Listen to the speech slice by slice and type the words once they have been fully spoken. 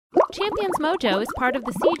Champions Mojo is part of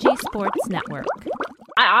the CG Sports Network.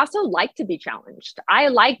 I also like to be challenged. I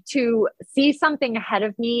like to see something ahead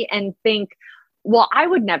of me and think, well, I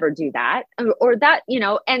would never do that, or that,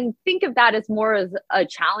 and think of that as more as a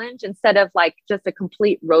challenge instead of like just a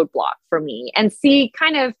complete roadblock for me, and see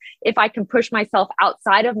kind of if I can push myself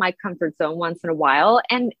outside of my comfort zone once in a while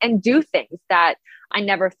and do things that I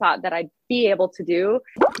never thought that I'd be able to do.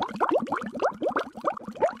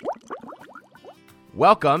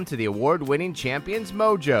 Welcome to the award-winning Champions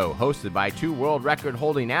Mojo, hosted by two world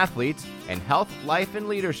record-holding athletes and health, life, and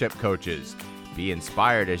leadership coaches. Be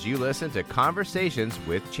inspired as you listen to Conversations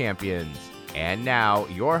with Champions. And now,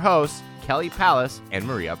 your hosts, Kelly Palace and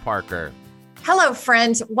Maria Parker. Hello,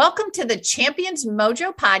 friends. Welcome to the Champions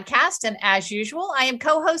Mojo podcast. And as usual, I am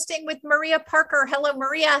co-hosting with Maria Parker. Hello,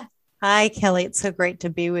 Maria. Hi, Kelly. It's so great to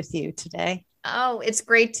be with you today. Oh, it's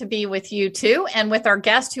great to be with you too. And with our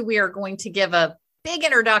guest, who we are going to give a big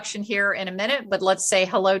introduction here in a minute, but let's say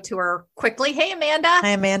hello to her quickly. Hey, Amanda. Hi,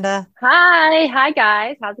 Amanda. Hi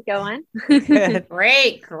guys. How's it going? Good.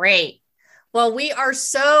 Great. Well, we are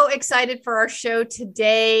so excited for our show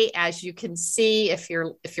today. As you can see, if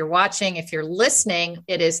you're watching, if you're listening,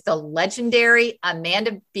 it is the legendary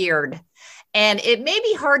Amanda Beard. And it may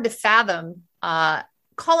be hard to fathom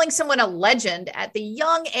calling someone a legend at the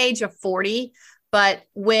young age of 40, but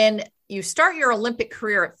when you start your Olympic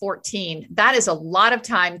career at 14, that is a lot of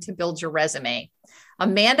time to build your resume.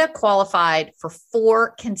 Amanda qualified for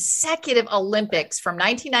 4 consecutive Olympics from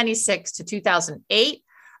 1996 to 2008,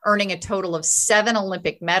 earning a total of 7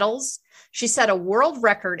 Olympic medals. She set a world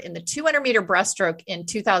record in the 200-meter breaststroke in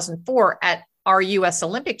 2004 at our U.S.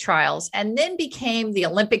 Olympic trials, and then became the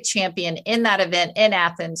Olympic champion in that event in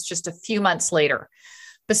Athens just a few months later.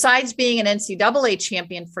 Besides being an NCAA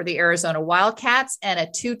champion for the Arizona Wildcats and a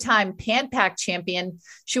 2-time Pan Pac champion,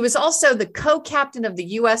 she was also the co-captain of the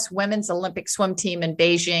U.S. Women's Olympic swim team in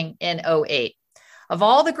Beijing in 2008. Of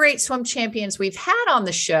all the great swim champions we've had on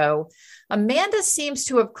the show, Amanda seems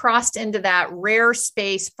to have crossed into that rare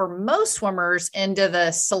space for most swimmers into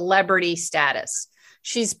the celebrity status.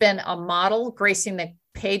 She's been a model, gracing the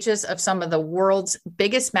pages of some of the world's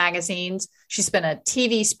biggest magazines. She's been a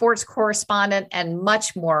TV sports correspondent and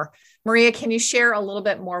much more. Maria, can you share a little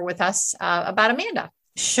bit more with us about Amanda?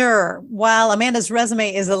 Sure. While Amanda's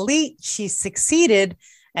resume is elite, she succeeded,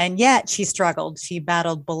 and yet she struggled. She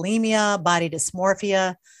battled bulimia, body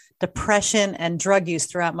dysmorphia, depression, and drug use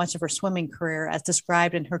throughout much of her swimming career, as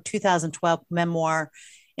described in her 2012 memoir,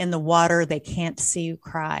 In the Water They Can't See You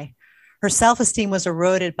Cry. Her self-esteem was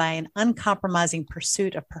eroded by an uncompromising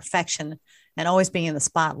pursuit of perfection and always being in the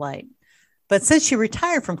spotlight. But since she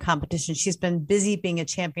retired from competition, she's been busy being a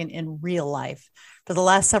champion in real life. For the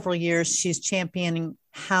last several years, she's championing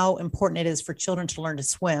how important it is for children to learn to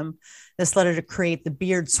swim. This led her to create the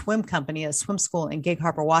Beard Swim Company, a swim school in Gig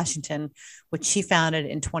Harbor, Washington, which she founded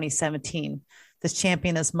in 2017. This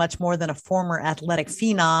champion is much more than a former athletic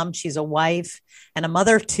phenom. She's a wife and a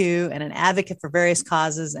mother of 2 and an advocate for various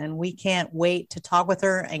causes. And we can't wait to talk with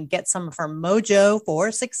her and get some of her mojo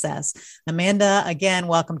for success. Amanda, again,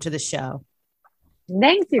 welcome to the show.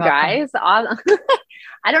 Thanks, you guys.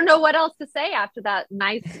 I don't know what else to say after that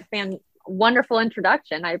nice, wonderful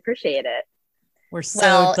introduction. I appreciate it. We're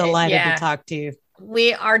so delighted to talk to you.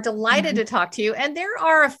 We are delighted to talk to you. And there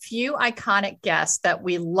are a few iconic guests that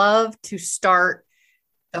we love to start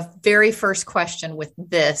the very first question with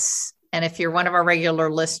this. And if you're one of our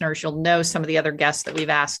regular listeners, you'll know some of the other guests that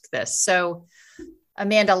we've asked this. So,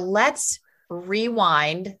 Amanda, let's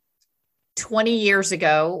rewind 20 years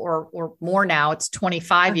ago or more now. It's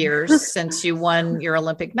 25 years since you won your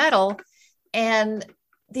Olympic medal. And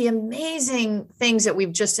the amazing things that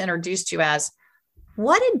we've just introduced you as.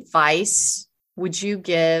 What advice would you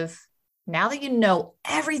give, now that you know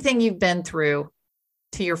everything you've been through,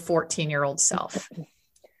 to your 14-year-old self?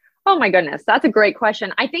 Oh my goodness, that's a great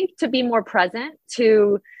question. I think to be more present,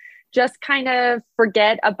 to just kind of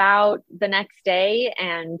forget about the next day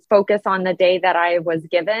and focus on the day that I was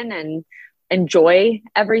given and enjoy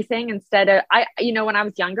everything instead of, when I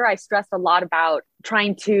was younger, I stressed a lot about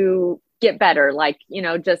trying to get better,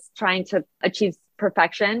 just trying to achieve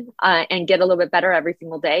perfection and get a little bit better every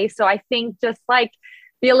single day. So I think just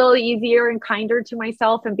be a little easier and kinder to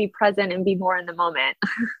myself and be present and be more in the moment.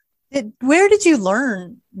 Where did you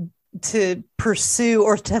learn to pursue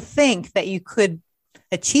or to think that you could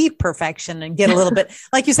achieve perfection and get a little bit,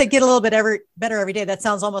 like you said, get a little bit better every day? That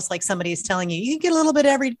sounds almost like somebody's telling you, you can get a little bit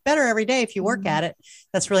better every day if you work at it.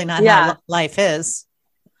 That's really not how life is.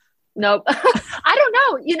 Nope. I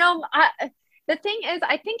don't know. The thing is,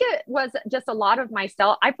 I think it was just a lot of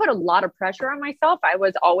myself. I put a lot of pressure on myself. I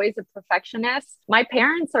was always a perfectionist. My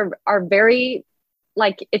parents are very,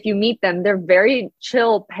 like, if you meet them, they're very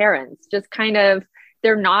chill parents, just kind of,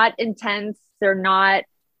 they're not intense. They're not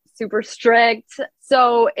super strict.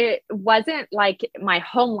 So it wasn't like my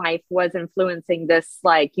home life was influencing this,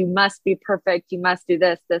 like, you must be perfect, you must do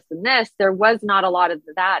this, this, and this. There was not a lot of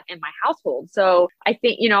that in my household. So I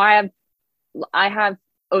think, I have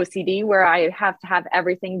OCD where I have to have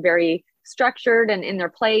everything very structured and in their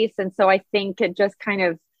place. And so I think it just kind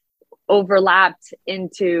of overlapped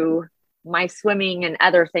into my swimming and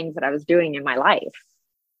other things that I was doing in my life.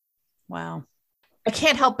 Wow. I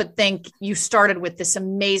can't help but think you started with this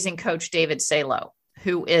amazing coach, David Salo,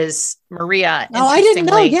 who is Maria. Oh, I didn't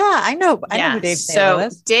know. Yeah, I know. I know who Dave Salo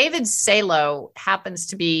is. So David Salo happens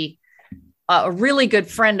to be a really good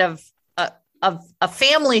friend of a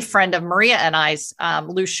family friend of Maria and I's,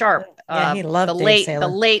 Lou Sharp. Yeah, he loved the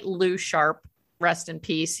late Lou Sharp, rest in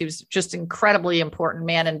peace. He was just incredibly important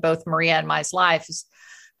man in both Maria and my lives.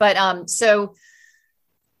 But and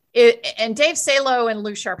Dave Salo and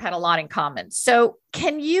Lou Sharp had a lot in common. So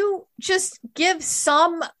can you just give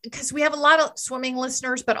some, because we have a lot of swimming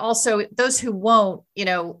listeners, but also those who won't,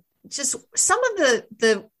 just some of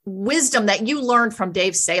the wisdom that you learned from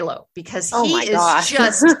Dave Salo, because he is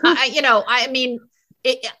just,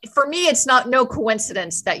 for me, it's no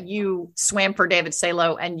coincidence that you swam for David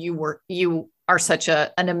Salo and you are such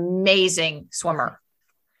an amazing swimmer.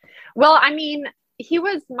 Well, I mean, he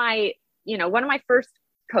was my, one of my first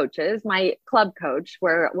coaches, my club coach,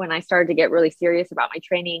 when I started to get really serious about my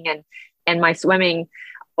training and my swimming.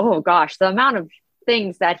 Oh gosh, the amount of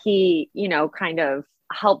things that he, kind of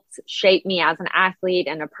helped shape me as an athlete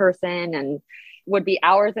and a person, and would be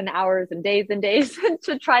hours and hours and days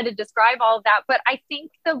to try to describe all of that. But I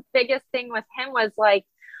think the biggest thing with him was like,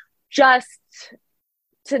 just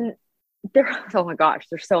to oh my gosh,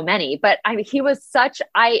 there's so many, but he was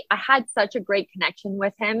I had such a great connection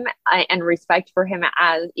with him and respect for him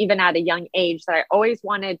even at a young age, that I always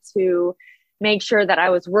wanted to make sure that I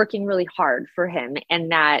was working really hard for him,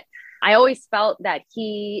 and that I always felt that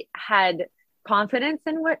he had confidence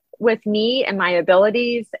with me and my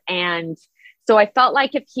abilities. And so I felt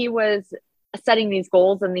like if he was setting these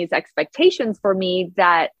goals and these expectations for me,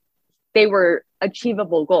 that they were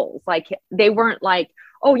achievable goals. Like, they weren't like,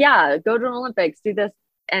 oh yeah, go to an Olympics, do this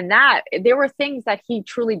and that. There were things that he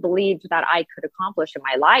truly believed that I could accomplish in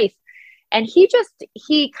my life. And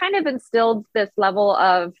he kind of instilled this level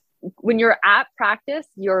of, when you're at practice,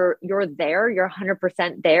 you're there, you're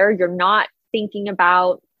 100% there. You're not thinking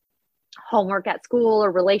about homework at school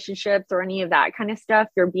or relationships or any of that kind of stuff.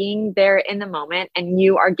 You're being there in the moment and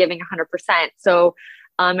you are giving 100%. So,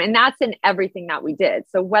 and that's in everything that we did.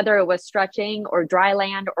 So whether it was stretching or dry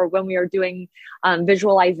land, or when we were doing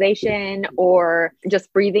visualization or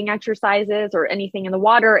just breathing exercises or anything in the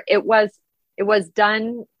water, it was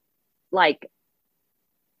done like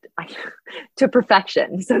to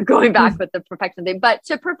perfection. So going back with the perfection thing, but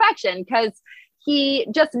to perfection, because he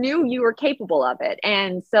just knew you were capable of it.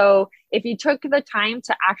 And so if you took the time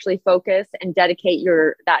to actually focus and dedicate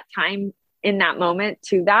that time in that moment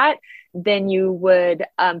to that, then you would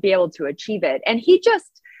be able to achieve it. And he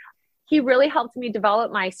really helped me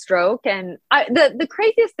develop my stroke. And the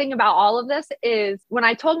craziest thing about all of this is, when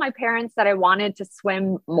I told my parents that I wanted to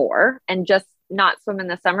swim more and just not swim in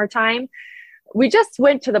the summertime, we just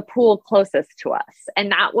went to the pool closest to us.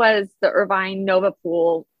 And that was the Irvine Nova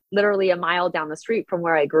pool, literally a mile down the street from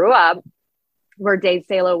where I grew up, where Dave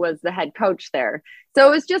Salo was the head coach there. So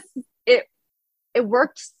it was just, it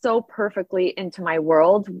worked so perfectly into my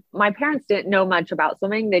world. My parents didn't know much about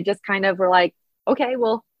swimming. They just kind of were like, okay,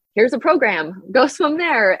 well, here's a program, go swim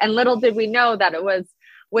there. And little did we know that it was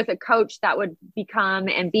with a coach that would become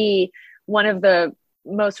and be one of the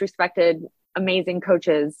most respected, amazing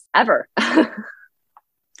coaches ever.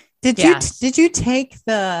 Did you take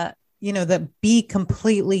the be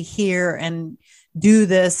completely here and do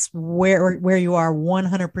this where you are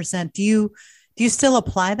 100%? Do you still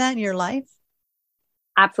apply that in your life?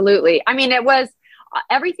 Absolutely. I mean, it was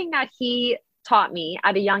everything that he taught me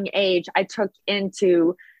at a young age, I took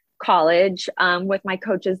into college with my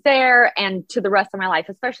coaches there and to the rest of my life,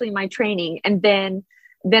 especially my training. And then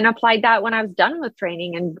applied that when I was done with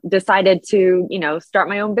training and decided to, start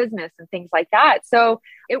my own business and things like that. So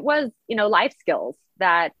it was, life skills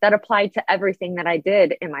that applied to everything that I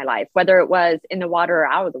did in my life, whether it was in the water or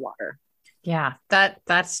out of the water. Yeah,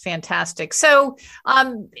 that's fantastic. So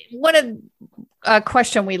a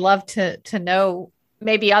question we love to know,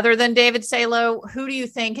 maybe other than David Salo, who do you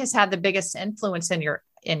think has had the biggest influence in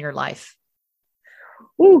your life?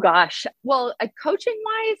 Oh gosh. Well, coaching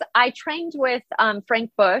wise, I trained with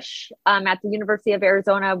Frank Bush at the University of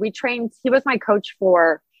Arizona. He was my coach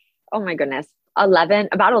for, oh my goodness,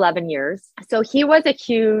 about 11 years. So he was a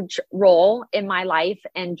huge role in my life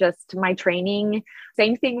and just my training.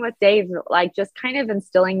 Same thing with Dave, like just kind of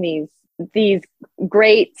instilling these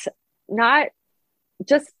great, not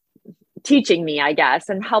just teaching me, I guess,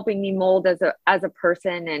 and helping me mold as a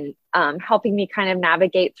person, and helping me kind of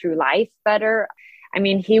navigate through life better. I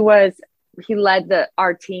mean, he led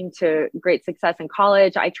our team to great success in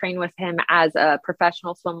college. I trained with him as a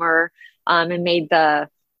professional swimmer, and made the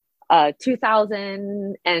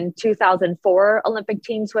 2000 and 2004 Olympic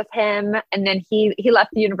teams with him. And then he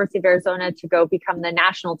left the University of Arizona to go become the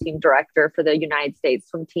national team director for the United States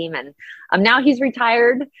swim team. And now he's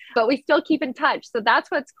retired, but we still keep in touch. So that's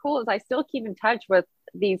what's cool, is I still keep in touch with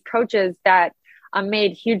these coaches that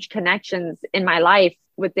made huge connections in my life,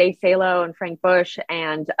 with Dave Salo and Frank Bush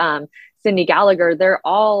and Cindy Gallagher. They're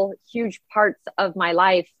all huge parts of my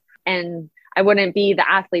life. And I wouldn't be the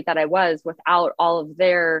athlete that I was without all of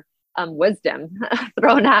their wisdom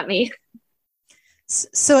thrown at me.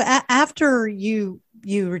 So after you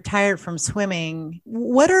retired from swimming,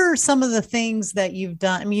 what are some of the things that you've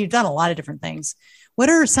done? I mean, you've done a lot of different things. What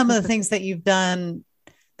are some of the things that you've done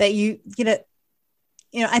that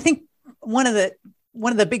I think one of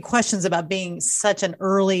the big questions about being such an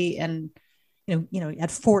early and,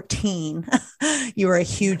 at 14, you were a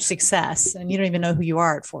huge success, and you don't even know who you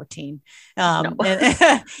are at 14. No.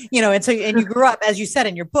 And you grew up, as you said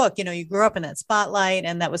in your book, you grew up in that spotlight,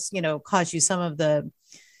 and that was, caused you some of the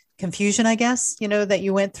confusion, I guess, that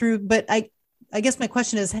you went through. But I guess my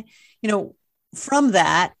question is, from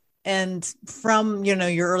that and from,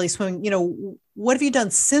 your early swimming, what have you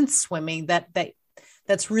done since swimming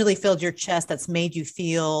that's really filled your chest, that's made you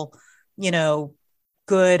feel,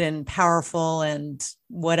 good and powerful and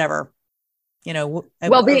whatever, being a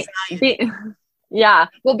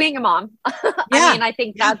mom. I mean, I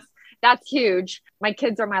think that's huge. My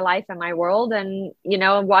kids are my life and my world, and,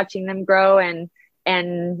 watching them grow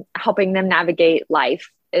and helping them navigate life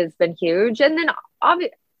has been huge. And then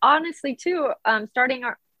honestly too, starting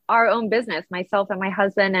our own business, myself and my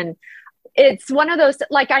husband, and it's one of those,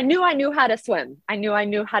 like, I knew how to swim. I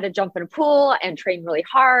knew how to jump in a pool and train really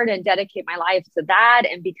hard and dedicate my life to that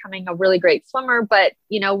and becoming a really great swimmer. But,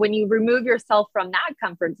 when you remove yourself from that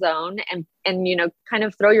comfort zone and, kind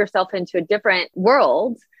of throw yourself into a different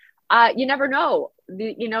world, you never know,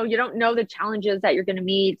 you don't know the challenges that you're going to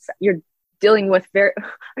meet. You're dealing with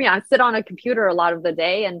I sit on a computer a lot of the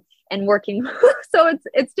day and working. So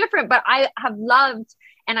it's different, but I have loved,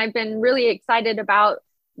 and I've been really excited about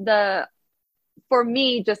for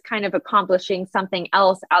me, just kind of accomplishing something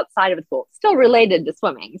else outside of the pool, still related to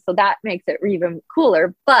swimming. So that makes it even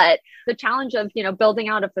cooler. But the challenge of, building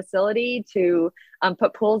out a facility to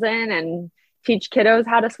put pools in and teach kiddos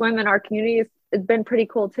how to swim in our community has been pretty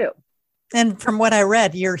cool too. And from what I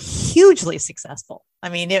read, you're hugely successful. I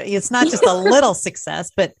mean, it's not just a little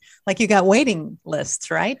success, but like you got waiting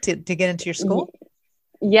lists, right? To get into your school.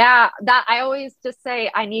 Yeah, that I always just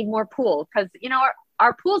say I need more pools, because,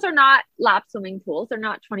 our pools are not lap swimming pools. They're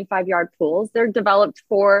not 25-yard pools. They're developed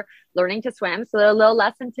for learning to swim. So they're a little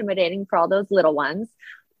less intimidating for all those little ones.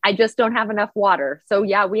 I just don't have enough water. So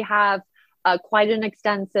yeah, we have quite an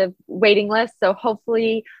extensive waiting list. So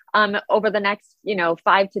hopefully over the next,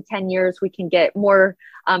 5 to 10 years, we can get more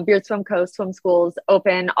Beard Swim Co. swim schools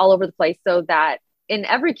open all over the place, so that in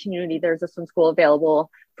every community, there's a swim school available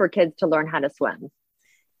for kids to learn how to swim.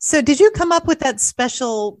 So did you come up with that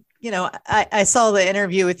special, I saw the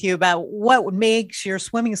interview with you about what makes your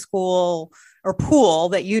swimming school or pool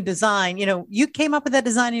that you design, you came up with that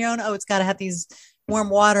design on your own. Oh, it's got to have these warm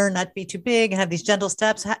water, not be too big, and have these gentle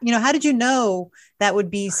steps. How did you know that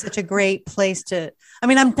would be such a great place to,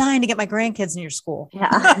 I'm dying to get my grandkids in your school.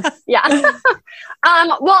 Yeah. Yeah.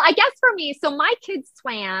 Well, I guess for me, so my kids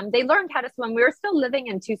swam, they learned how to swim. We were still living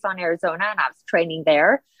in Tucson, Arizona, and I was training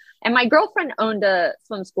there. And my girlfriend owned a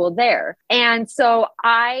swim school there. And so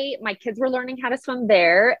my kids were learning how to swim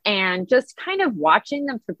there, and just kind of watching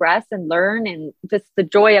them progress and learn, and just the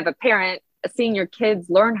joy of a parent seeing your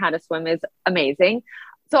kids learn how to swim is amazing.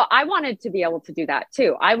 So I wanted to be able to do that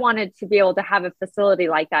too. I wanted to be able to have a facility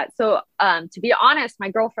like that. So to be honest,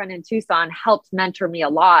 my girlfriend in Tucson helped mentor me a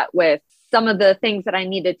lot with some of the things that I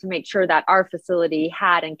needed to make sure that our facility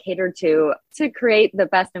had and catered to create the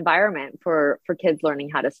best environment for kids learning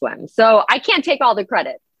how to swim. So I can't take all the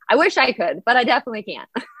credit. I wish I could, but I definitely can't.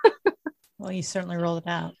 Well, you certainly rolled it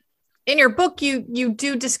out. In your book, you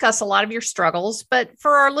do discuss a lot of your struggles, but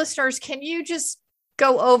for our listeners, can you just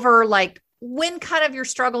go over like when kind of your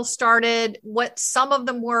struggles started, what some of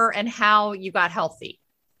them were, and how you got healthy.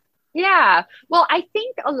 Yeah. Well, I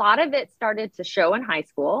think a lot of it started to show in high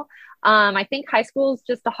school. I think high school is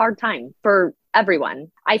just a hard time for everyone.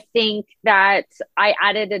 I think that I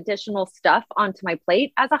added additional stuff onto my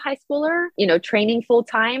plate as a high schooler, training full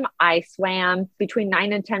time. I swam between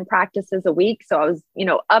 9 and 10 practices a week. So I was,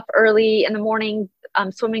 up early in the morning,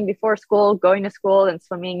 swimming before school, going to school and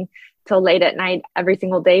swimming till late at night every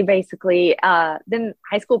single day, basically. Then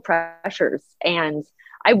high school pressures. And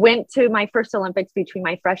I went to my first Olympics between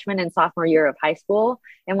my freshman and sophomore year of high school.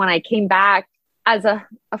 And when I came back as a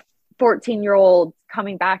 14-year-old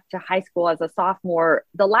coming back to high school as a sophomore,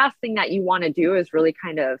 the last thing that you want to do is really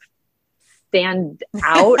kind of stand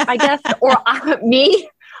out, I guess, or me.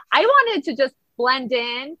 I wanted to just blend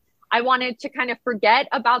in. I wanted to kind of forget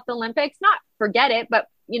about the Olympics, not forget it, but,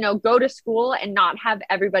 go to school and not have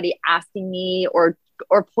everybody asking me or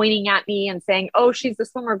pointing at me and saying, oh, she's the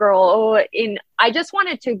swimmer girl. I just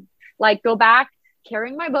wanted to go back,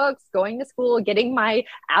 carrying my books, going to school, getting my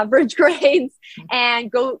average grades and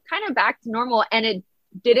go kind of back to normal. And it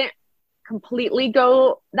didn't completely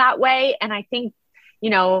go that way. And I think,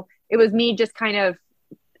 it was me just kind of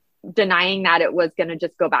denying that it was going to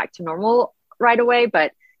just go back to normal right away.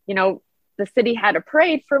 But, the city had a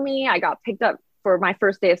parade for me. I got picked up for my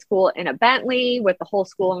first day of school in a Bentley with the whole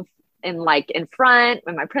school in front,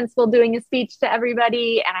 with my principal doing a speech to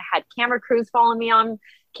everybody. And I had camera crews following me on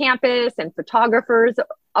campus and photographers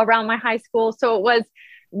around my high school. So it was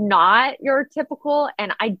not your typical.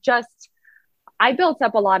 And I built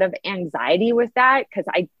up a lot of anxiety with that because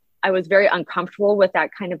I was very uncomfortable with that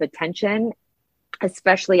kind of attention,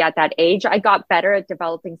 especially at that age. I got better at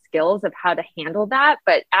developing skills of how to handle that.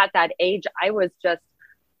 But at that age, I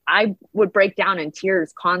would break down in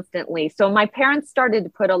tears constantly. So my parents started to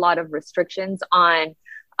put a lot of restrictions on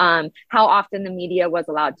how often the media was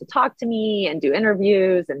allowed to talk to me and do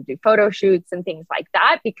interviews and do photo shoots and things like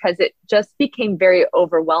that, because it just became very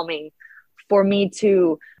overwhelming for me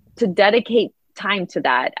to dedicate time to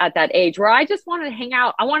that at that age, where I just wanted to hang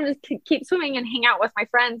out. I wanted to keep swimming and hang out with my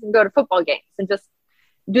friends and go to football games and just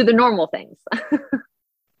do the normal things.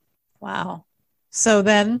 Wow. So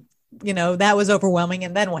then, that was overwhelming.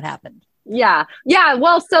 And then what happened? Yeah.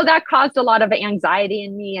 Well, so that caused a lot of anxiety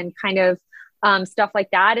in me and kind of stuff like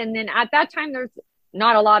that. And then at that time, there's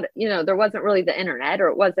not a lot, there wasn't really the internet, or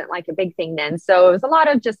it wasn't like a big thing then. So it was a lot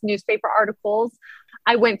of just newspaper articles.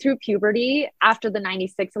 I went through puberty after the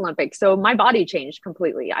 96 Olympics. So my body changed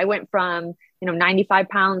completely. I went from, 95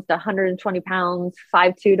 pounds to 120 pounds,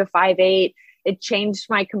 5'2" to 5'8". It changed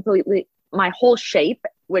my whole shape,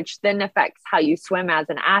 which then affects how you swim as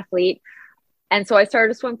an athlete. And so I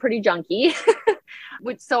started to swim pretty junky,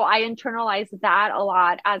 so I internalized that a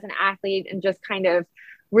lot as an athlete and just kind of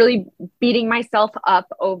really beating myself up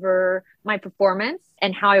over my performance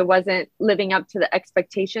and how I wasn't living up to the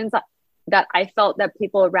expectations that I felt that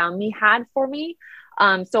people around me had for me.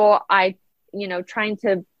 So I, trying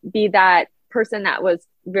to be that person that was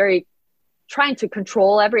very trying to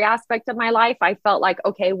control every aspect of my life. I felt like,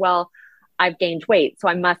 okay, well, I've gained weight, so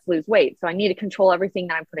I must lose weight. So I need to control everything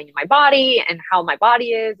that I'm putting in my body and how my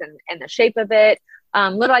body is and the shape of it.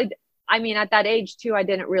 At that age too, I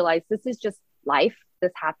didn't realize this is just life.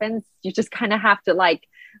 This happens. You just kind of have to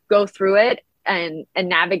go through it and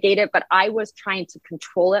navigate it. But I was trying to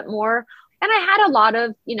control it more. And I had a lot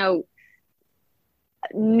of,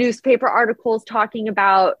 newspaper articles talking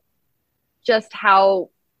about just how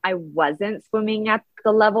I wasn't swimming at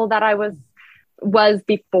the level that I was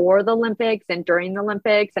before the Olympics and during the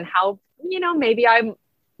Olympics, and how, maybe I'm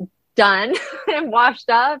done and washed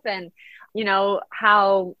up, and,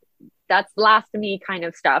 how that's last of me kind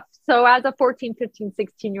of stuff. So as a 14, 15,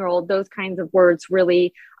 16-year-old, those kinds of words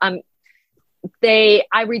really, I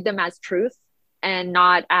read them as truth and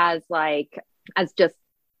not as just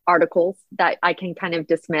articles that I can kind of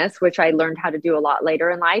dismiss, which I learned how to do a lot later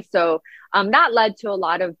in life. So that led to a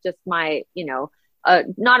lot of just my,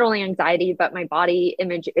 not only anxiety, but my body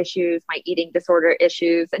image issues, my eating disorder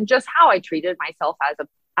issues, and just how I treated myself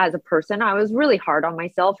as a person. I was really hard on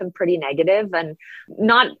myself and pretty negative, and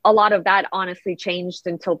not a lot of that honestly changed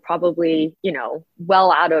until probably,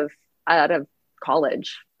 well out of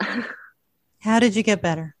college. How did you get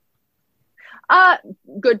better?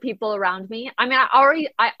 Good people around me.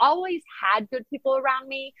 I always had good people around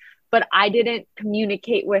me, but I didn't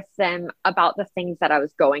communicate with them about the things that I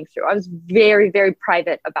was going through. I was very, very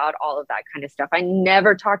private about all of that kind of stuff. I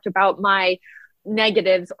never talked about my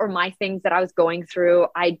negatives or my things that I was going through.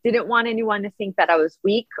 I didn't want anyone to think that I was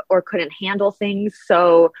weak or couldn't handle things.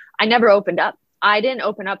 So I never opened up I didn't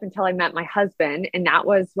open up until I met my husband. And that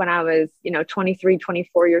was when I was, 23,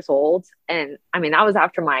 24 years old. And I mean, that was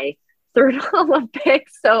after my third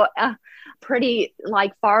Olympics. So pretty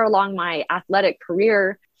like far along my athletic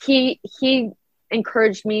career. He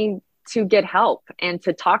encouraged me to get help and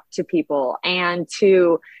to talk to people and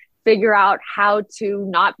to figure out how to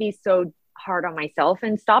not be so hard on myself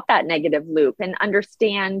and stop that negative loop and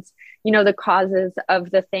understand, the causes of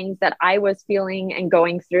the things that I was feeling and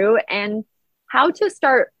going through, and how to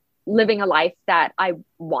start living a life that I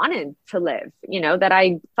wanted to live, that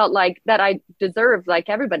I felt like that I deserved, like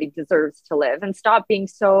everybody deserves to live, and stop being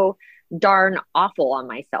so darn awful on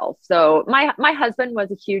myself. So my husband was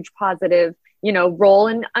a huge positive, role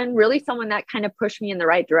and really someone that kind of pushed me in the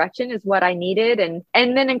right direction is what I needed. And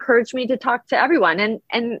then encouraged me to talk to everyone.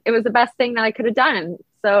 And it was the best thing that I could have done.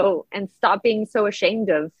 And stop being so ashamed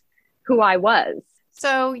of who I was.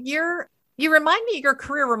 So you remind me, your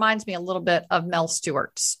career reminds me a little bit of Mel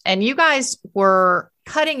Stewart's, and you guys were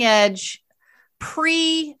cutting edge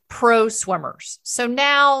pre-pro swimmers. So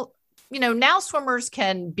now swimmers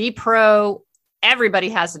can be pro. Everybody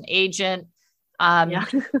has an agent.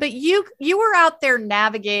 But you were out there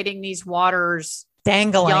navigating these waters,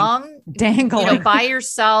 dangling by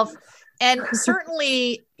yourself. And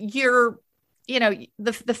certainly the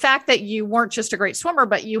fact that you weren't just a great swimmer,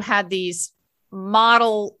 but you had these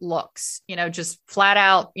model looks, just flat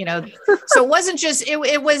out, so it wasn't just,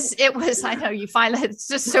 it was, I know you find that it's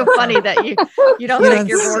just so funny that you don't think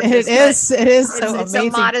you're gorgeous. It is so it's amazing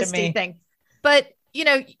a modesty to me. thing, but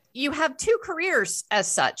you have two careers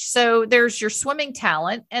as such. So there's your swimming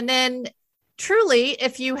talent. And then truly,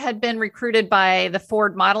 if you had been recruited by the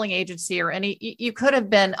Ford modeling agency or you could have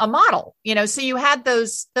been a model, so you had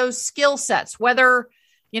those skill sets, whether,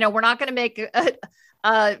 we're not going to make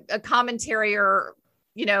a commentary or,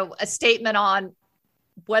 a statement on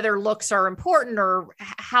whether looks are important or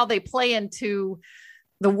how they play into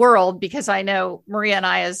the world, because I know Maria and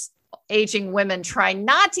I, as aging women, try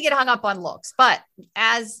not to get hung up on looks, but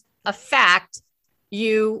as a fact,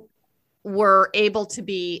 you were able to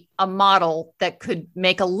be a model that could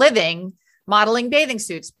make a living modeling bathing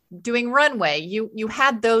suits, doing runway. You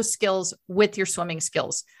had those skills with your swimming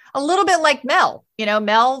skills, a little bit like Mel.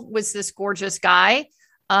 Mel was this gorgeous guy,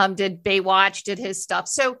 did Baywatch, did his stuff.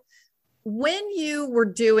 So when you were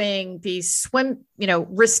doing these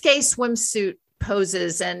risque swimsuit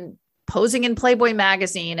poses and posing in Playboy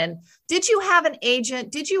magazine, and did you have an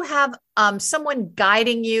agent? Did you have someone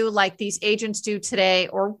guiding you like these agents do today?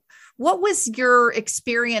 Or what was your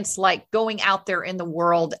experience like going out there in the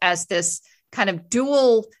world as this kind of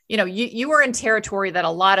dual, you were in territory that a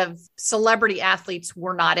lot of celebrity athletes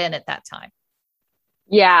were not in at that time?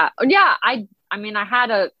 Yeah. I mean, I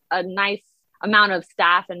had a nice amount of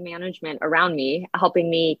staff and management around me, helping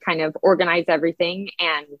me kind of organize everything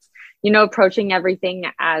and, approaching everything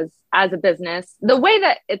as a business. The way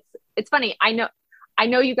that it's funny. I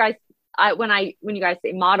know you guys, when you guys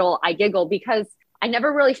say model, I giggle because I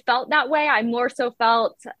never really felt that way. I more so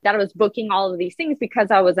felt that I was booking all of these things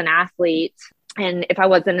because I was an athlete. And if I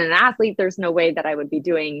wasn't an athlete, there's no way that I would be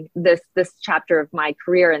doing this chapter of my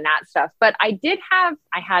career and that stuff. But I had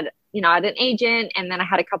an agent, and then I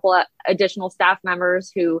had a couple of additional staff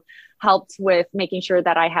members who helped with making sure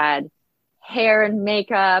that I had hair and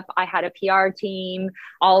makeup. I had a PR team,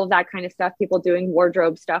 all of that kind of stuff, people doing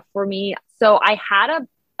wardrobe stuff for me. So I had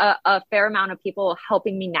a fair amount of people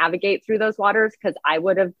helping me navigate through those waters, because I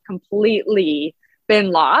would have completely been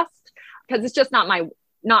lost, because it's just not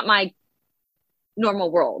my normal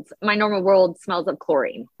world. My normal world smells of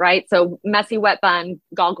chlorine, right? So messy wet bun,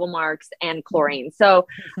 goggle marks, and chlorine. So,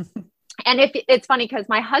 and it's funny because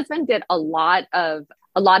my husband did a lot of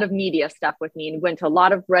media stuff with me and went to a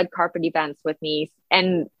lot of red carpet events with me.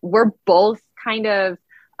 And we're both kind of,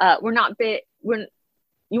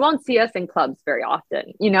 you won't see us in clubs very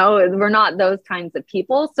often, we're not those kinds of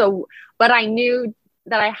people. So, but I knew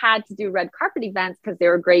that I had to do red carpet events because they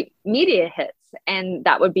were great media hits. And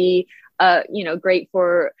that would be, great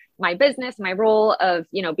for my business, my role of,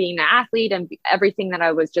 being an athlete and everything that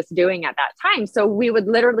I was just doing at that time. So we would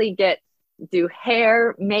literally do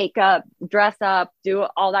hair, makeup, dress up, do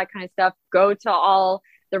all that kind of stuff, go to all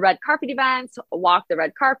the red carpet events, walk the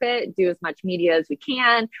red carpet, do as much media as we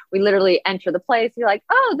can. We literally enter the place. We're like,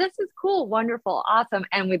 oh, this is cool, wonderful, awesome.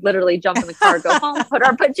 And we'd literally jump in the car, go home, put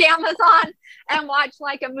our pajamas on and watch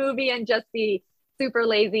like a movie and just be super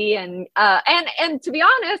lazy. And to be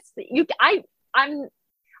honest,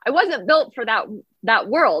 I wasn't built for that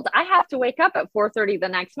world. I have to wake up at 4:30 the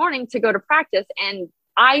next morning to go to practice, and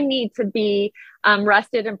I need to be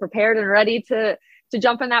rested and prepared and ready to to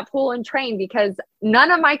jump in that pool and train, because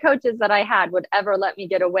none of my coaches that I had would ever let me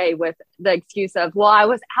get away with the excuse of, well, I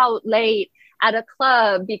was out late at a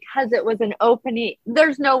club because it was an opening.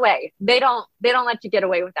 There's no way. They don't let you get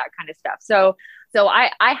away with that kind of stuff. So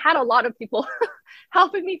I had a lot of people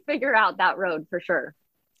helping me figure out that road for sure.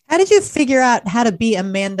 How did you figure out how to be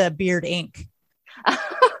Amanda Beard Inc.?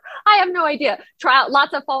 I have no idea. Try out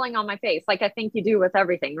lots of falling on my face. Like I think you do with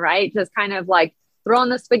everything, right? Just kind of like throwing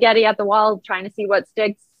the spaghetti at the wall, trying to see what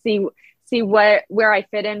sticks, see where I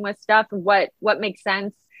fit in with stuff, what makes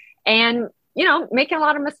sense. And, you know, making a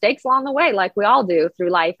lot of mistakes along the way, like we all do through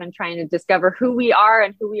life, and trying to discover who we are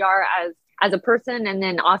and who we are as a person, and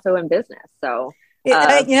then also in business. So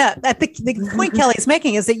I think the point Kelly's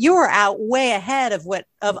making is that you are out way ahead of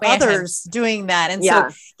others doing that. And so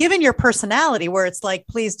given your personality, where it's like,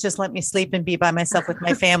 please just let me sleep and be by myself with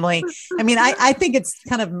my family. I mean, I think it's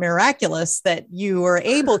kind of miraculous that you were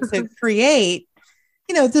able to create,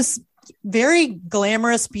 you know, this very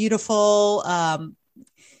glamorous, beautiful,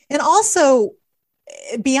 and also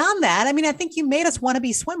beyond that, I mean, I think you made us want to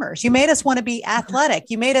be swimmers. You made us want to be athletic.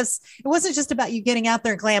 You made us, it wasn't just about you getting out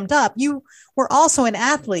there glammed up. You were also an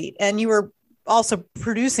athlete, and you were also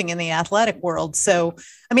producing in the athletic world. So,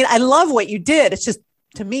 I mean, I love what you did. It's just,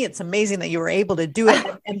 to me, it's amazing that you were able to do it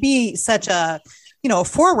and be such a, you know, a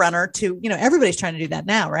forerunner to, you know, everybody's trying to do that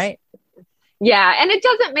now, right? Yeah. And it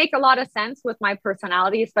doesn't make a lot of sense with my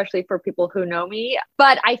personality, especially for people who know me.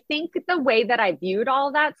 But I think the way that I viewed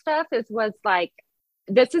all that stuff was like,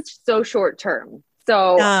 this is so short term.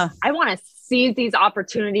 So I want to seize these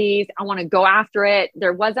opportunities. I want to go after it.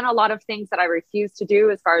 There wasn't a lot of things that I refused to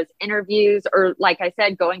do as far as interviews, or like I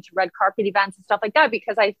said, going to red carpet events and stuff like that,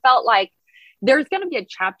 because I felt like there's going to be a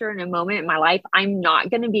chapter and a moment in my life. I'm not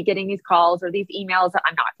going to be getting these calls or these emails.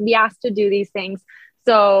 I'm not going to be asked to do these things.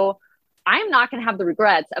 So I'm not going to have the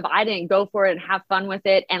regrets of I didn't go for it and have fun with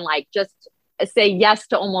it and like just say yes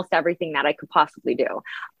to almost everything that I could possibly do.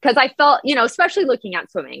 Because I felt, you know, especially looking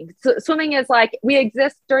at swimming. So swimming is like, we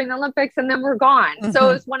exist during the Olympics and then we're gone. Mm-hmm.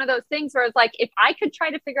 So it's one of those things where it's like, if I could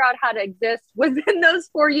try to figure out how to exist within those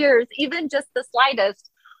 4 years, even just the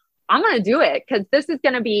slightest, I'm going to do it, because this is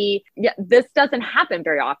going to be, this doesn't happen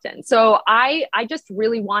very often. So I just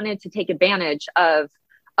really wanted to take advantage of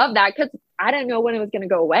that, because I didn't know when it was going to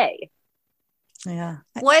go away. Yeah.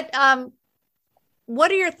 What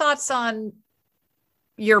are your thoughts on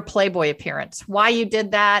your Playboy appearance, why you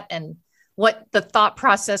did that, and what the thought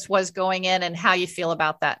process was going in, and how you feel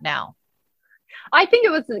about that now? I think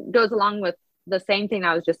it goes along with the same thing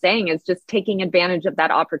I was just saying, is just taking advantage of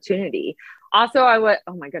that opportunity. Also,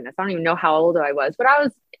 oh my goodness, I don't even know how old I was, but I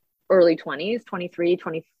was early 20s, 23,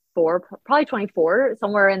 24, probably 24,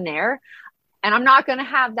 somewhere in there. And I'm not going to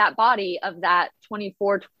have that body of that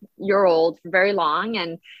 24-year-old for very long.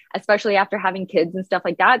 And especially after having kids and stuff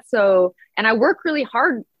like that. So, and I work really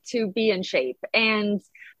hard to be in shape, and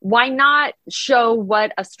why not show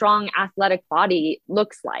what a strong athletic body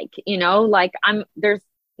looks like? You know, like there's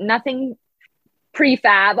nothing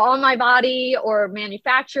prefab on my body or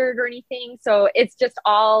manufactured or anything. So it's just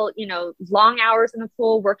all, you know, long hours in the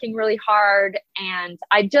pool, working really hard. And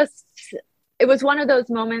it was one of those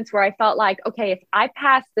moments where I felt like, okay, if I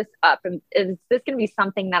pass this up, and is this going to be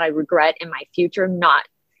something that I regret in my future not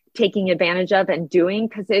taking advantage of and doing?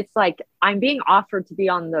 Because it's like I'm being offered to be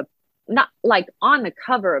on the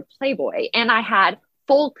cover of Playboy, and I had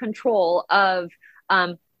full control of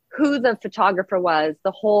who the photographer was,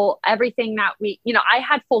 everything that I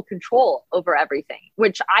had full control over everything,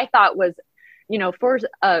 which I thought was, you know, for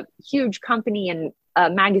a huge company and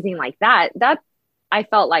a magazine like that I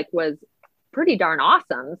felt like was pretty darn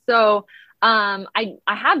awesome. So I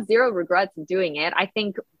have zero regrets of doing it. I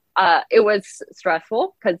think it was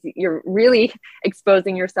stressful, because you're really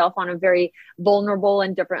exposing yourself on a very vulnerable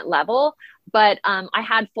and different level. But I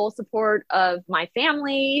had full support of my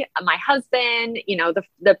family, my husband, you know,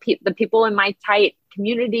 the people in my tight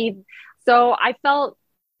community. So I felt,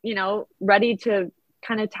 you know, ready to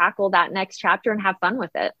kind of tackle that next chapter and have fun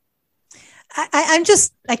with it.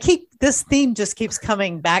 This theme just keeps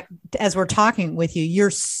coming back as we're talking with you. You're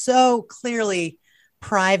so clearly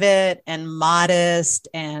private and modest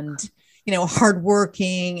and, you know,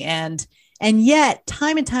 hardworking, and yet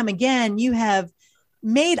time and time again, you have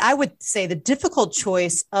made, I would say, the difficult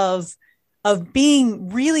choice of being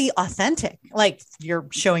really authentic. Like, you're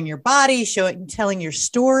showing your body, telling your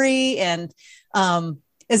story. And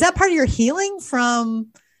is that part of your healing from,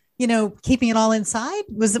 you know, keeping it all inside?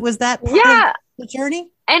 Was that part of the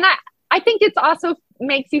journey? And I think it's also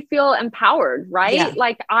makes you feel empowered, right? Yeah.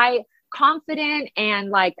 Like confident and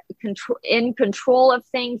like in control of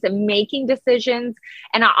things and making decisions.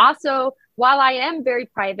 And I also while I am very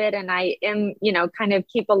private and I am, kind of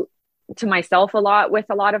to myself a lot with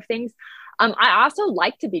a lot of things, I also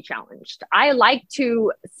like to be challenged. I like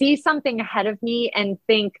to see something ahead of me and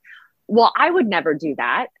think, well, I would never do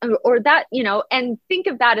that, or that, and think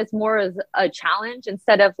of that as more as a challenge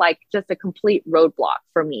instead of like just a complete roadblock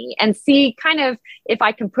for me, and see kind of if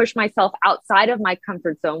I can push myself outside of my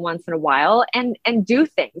comfort zone once in a while and do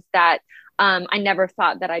things that I never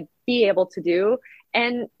thought that I'd be able to do.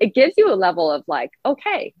 And it gives you a level of like,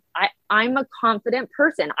 okay, I'm a confident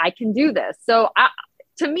person. I can do this. So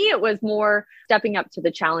to me, it was more stepping up to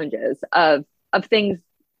the challenges of things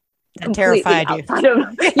that terrified you.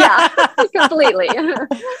 Yeah, completely.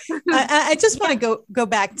 I just want to go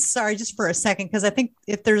back, sorry, just for a second, because I think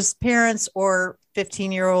if there's parents or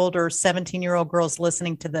 15-year-old or 17-year-old girls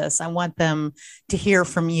listening to this, I want them to hear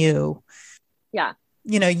from you. Yeah.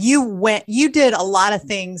 You did a lot of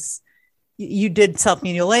things. You did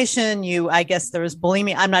self-mutilation. I guess there was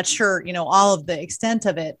bulimia. I'm not sure, all of the extent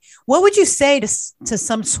of it. What would you say to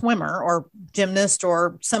some swimmer or gymnast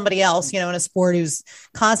or somebody else, in a sport who's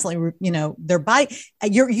constantly, their body,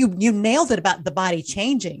 you nailed it about the body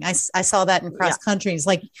changing. I saw that in cross country. It's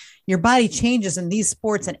like your body changes in these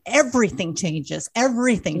sports and everything changes.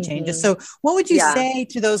 Everything changes. So what would you say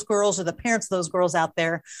to those girls or the parents of those girls out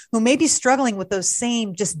there who may be struggling with those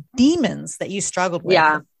same just demons that you struggled with?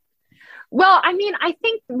 Yeah. Well, I mean, I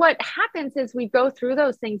think what happens is we go through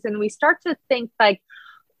those things and we start to think like,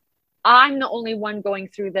 I'm the only one going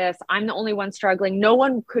through this. I'm the only one struggling. No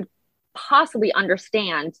one could possibly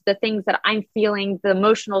understand the things that I'm feeling, the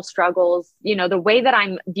emotional struggles, the way that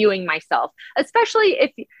I'm viewing myself, especially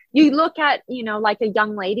if you look at, like a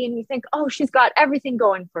young lady and you think, oh, she's got everything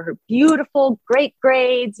going for her, beautiful, great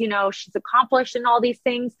grades, she's accomplished in all these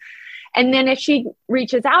things. And then if she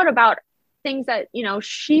reaches out about things that,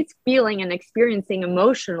 she's feeling and experiencing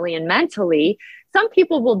emotionally and mentally, some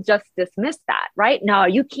people will just dismiss that, right? No,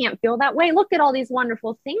 you can't feel that way. Look at all these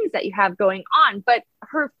wonderful things that you have going on. But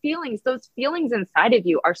her feelings, those feelings inside of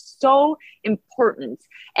you are so important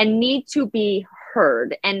and need to be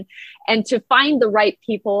heard, and to find the right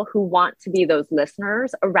people who want to be those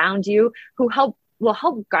listeners around you who will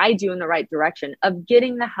help guide you in the right direction of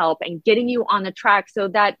getting the help and getting you on the track, so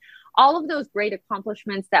that all of those great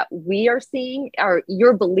accomplishments that we are seeing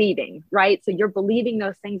you're believing, right? So you're believing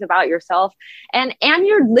those things about yourself, and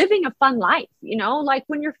you're living a fun life, like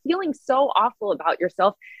when you're feeling so awful about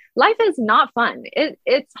yourself, life is not fun.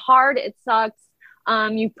 It's hard. It sucks.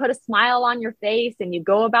 You put a smile on your face and you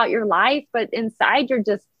go about your life, but inside you're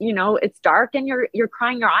just, it's dark and you're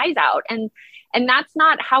crying your eyes out. And that's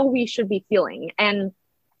not how we should be feeling. And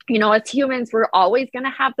as humans, we're always going to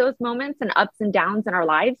have those moments and ups and downs in our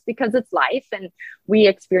lives because it's life, and we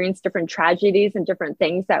experience different tragedies and different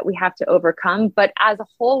things that we have to overcome. But as a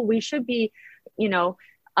whole, we should be,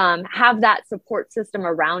 have that support system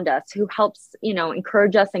around us who helps,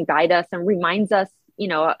 encourage us and guide us and reminds us,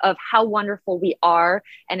 of how wonderful we are.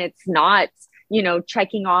 And it's not,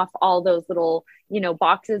 checking off all those little,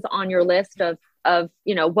 boxes on your list of,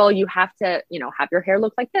 well, you have to, have your hair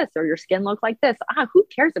look like this or your skin look like this. Who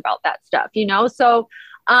cares about that stuff, So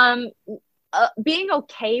being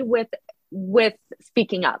okay with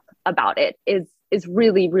speaking up about it is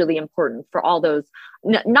really, really important for all those,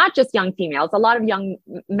 not just young females, a lot of young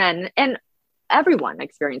men, and everyone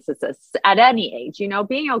experiences this at any age,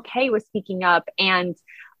 being okay with speaking up and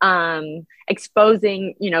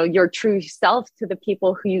exposing, your true self to the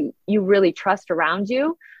people who you really trust around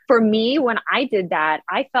you. For me, when I did that,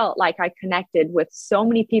 I felt like I connected with so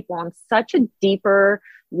many people on such a deeper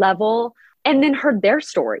level, and then heard their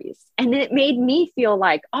stories. And it made me feel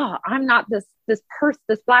like, oh, I'm not this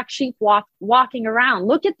black sheep walking around.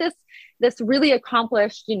 Look at this really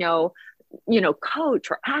accomplished, coach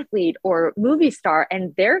or athlete or movie star,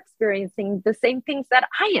 and they're experiencing the same things that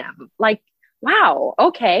I am. Like, wow,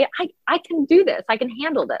 okay, I can do this. I can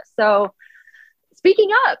handle this. So speaking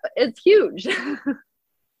up is huge.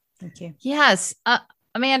 Thank you. Yes.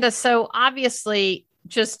 Amanda, so obviously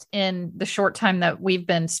just in the short time that we've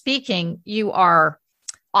been speaking, you are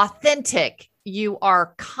authentic, you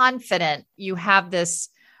are confident, you have this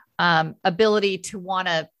ability to want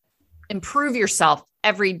to improve yourself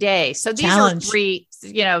every day. So these are three,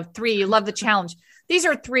 you love the challenge. These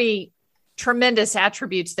are three tremendous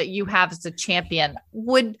attributes that you have as a champion.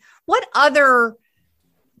 What other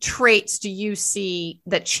traits do you see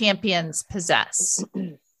that champions possess?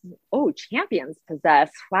 Oh, champions possess.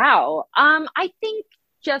 Wow. I think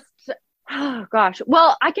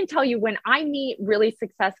well, I can tell you when I meet really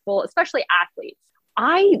successful, especially athletes,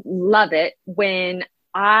 I love it when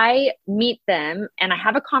I meet them and I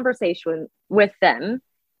have a conversation with them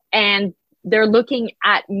and they're looking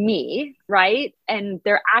at me, right? And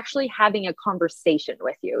they're actually having a conversation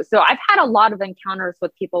with you. So I've had a lot of encounters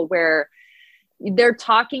with people where they're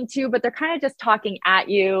talking to you, but they're kind of just talking at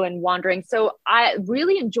you and wandering. So I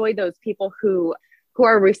really enjoy those people who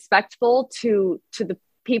are respectful to the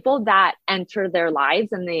people that enter their lives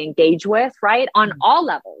and they engage with, right? On all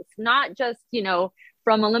levels, not just,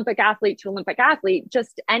 from Olympic athlete to Olympic athlete,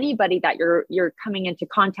 just anybody that you're coming into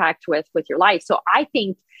contact with your life. So I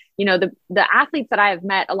think, the athletes that I have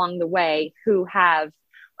met along the way who have,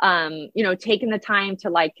 taken the time to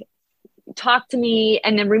like talk to me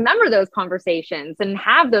and then remember those conversations and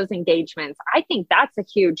have those engagements. I think that's a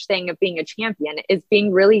huge thing of being a champion, is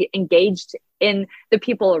being really engaged in the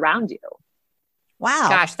people around you. Wow.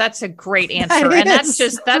 Gosh, that's a great answer. And that's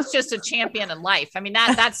just a champion in life. I mean,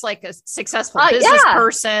 that's like a successful business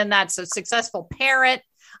person. That's a successful parent.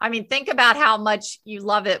 I mean, think about how much you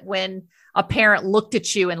love it when a parent looked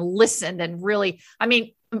at you and listened and really, I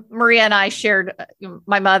mean, Maria and I shared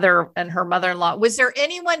my mother and her mother-in-law. Was there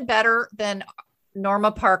anyone better than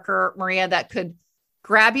Norma Parker, Maria, that could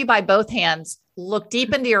grab you by both hands, look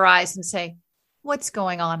deep into your eyes and say, "What's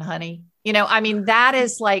going on, honey?" I mean, that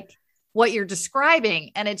is like what you're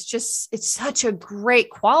describing. And it's such a great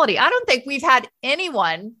quality. I don't think we've had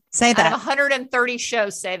anyone say that out of 130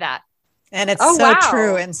 shows say that. And it's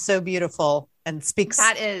true and so beautiful and speaks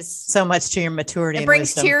so much to your maturity. It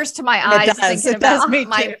brings tears to my eyes thinking about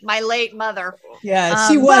my late mother. Yeah,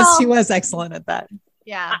 she was excellent at that.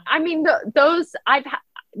 Yeah. I mean, those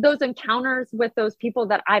encounters with those people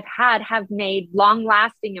that I've had have made long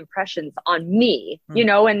lasting impressions on me,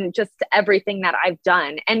 and just everything that I've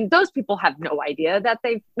done. And those people have no idea that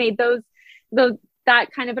they've made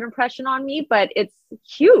that kind of an impression on me, but it's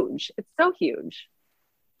huge. It's so huge.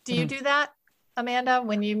 Do you do that, Amanda?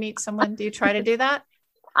 When you meet someone, do you try to do that?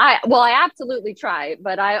 I absolutely try,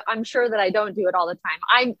 but I'm sure that I don't do it all the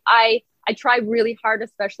time. I try really hard,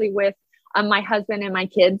 especially with my husband and my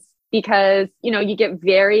kids, because, you get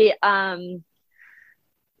very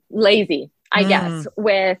lazy, I guess,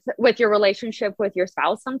 with your relationship with your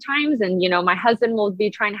spouse sometimes. And, my husband will be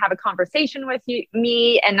trying to have a conversation with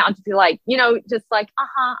me and I'll just be like, just like,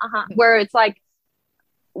 where it's like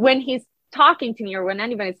when he's talking to me or when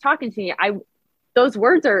anybody's talking to me, those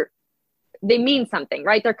words they mean something,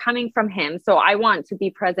 right? They're coming from him. So I want to be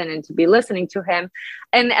present and to be listening to him.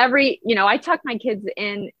 And I tuck my kids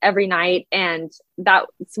in every night, and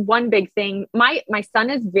that's one big thing. My son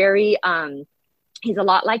is very, he's a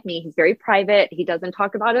lot like me. He's very private. He doesn't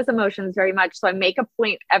talk about his emotions very much. So I make a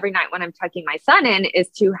point every night when I'm tucking my son in is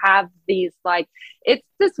to have these, like, it's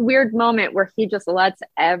this weird moment where he just lets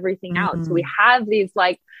everything out. So we have these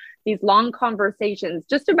long conversations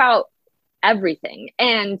just about everything.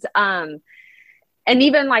 And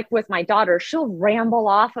even like with my daughter, she'll ramble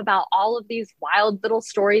off about all of these wild little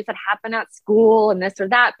stories that happen at school and this or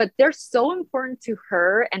that, but they're so important to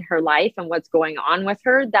her and her life and what's going on with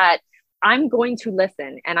her that I'm going to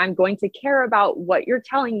listen and I'm going to care about what you're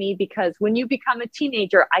telling me, because when you become a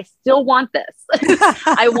teenager, I still want this.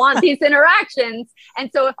 I want these interactions.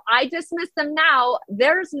 And so if I dismiss them now,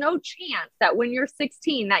 there's no chance that when you're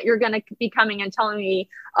 16 that you're going to be coming and telling me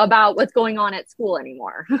about what's going on at school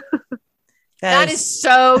anymore. That is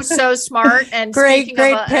so smart. And great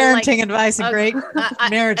parenting advice and great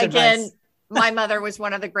marriage advice. My mother was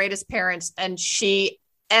one of the greatest parents, and she,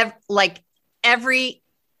 every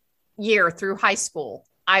year through high school,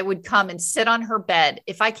 I would come and sit on her bed.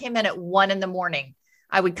 If I came in at 1 a.m,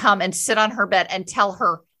 I would come and sit on her bed and tell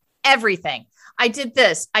her everything. I did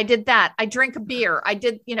this, I did that, I drank a beer, I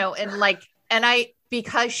did,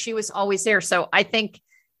 because she was always there. So I think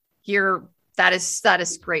that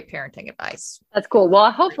is great parenting advice. That's cool.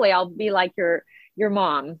 Well, hopefully I'll be like your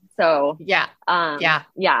mom. So yeah.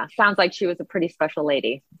 Sounds like she was a pretty special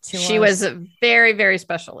lady. She was a very, very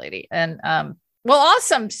special lady. And, well,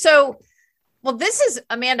 awesome. So, this is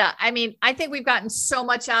Amanda. I mean, I think we've gotten so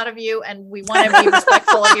much out of you, and we want to be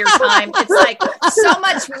respectful of your time. It's like so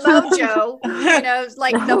much mojo,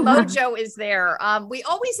 like the mojo is there. We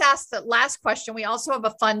always ask the last question. We also have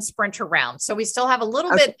a fun sprinter round. So we still have a little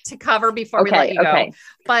bit to cover before we let you go.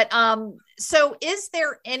 But, so is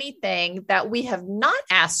there anything that we have not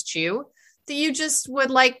asked you that you just would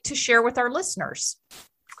like to share with our listeners?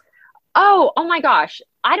 Oh my gosh.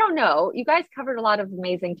 I don't know. You guys covered a lot of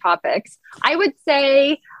amazing topics. I would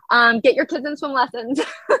say, get your kids in swim lessons,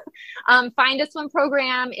 find a swim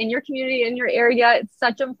program in your community, in your area. It's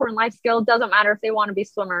such an important life skill. It doesn't matter if they want to be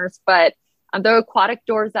swimmers, but the aquatic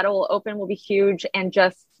doors that will open will be huge. And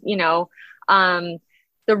just,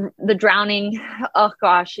 the the drowning, oh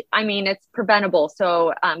gosh, I mean, it's preventable.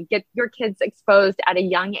 So get your kids exposed at a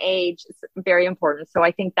young age. It's very important. So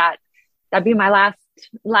I think that'd be my last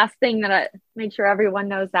thing that I make sure everyone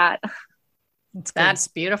knows that. That's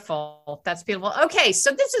beautiful. That's beautiful. Okay.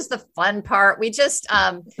 So this is the fun part. We just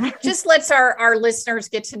lets our listeners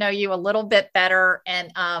get to know you a little bit better.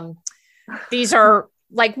 And these are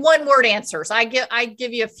like 1-word answers. I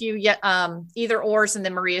give you a few either ors, and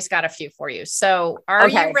then Maria's got a few for you. So are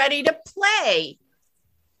you ready to play?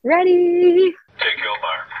 Ready. Take your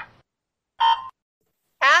mark.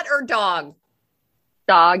 Cat or dog?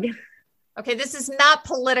 Dog. Okay. This is not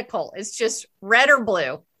political. It's just red or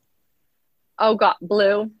blue. Oh God,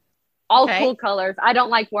 blue. All cool colors. I don't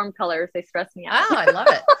like warm colors. They stress me out. Oh, I love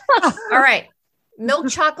it. All right. Milk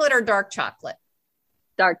chocolate or dark chocolate?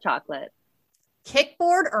 Dark chocolate.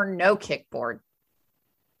 Kickboard or no kickboard?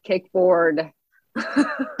 Kickboard.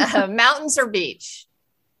 Mountains or beach?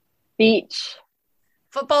 Beach.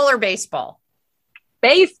 Football or baseball?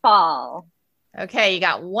 Baseball. Okay, you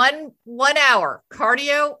got one hour.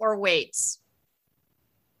 Cardio or weights?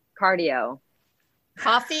 Cardio.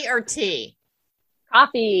 Coffee or tea?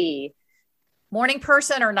 Coffee. Morning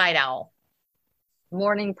person or night owl?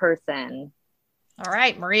 Morning person. All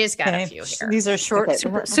right, Maria's got a few here. These are short,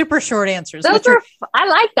 super short answers. Those are, I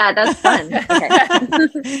like that. That's fun.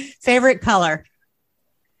 Okay. Favorite color?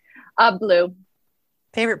 Blue.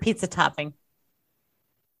 Favorite pizza topping?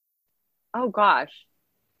 Oh gosh.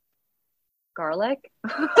 Garlic.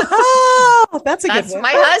 Oh, that's a good one.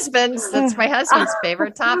 That's my husband's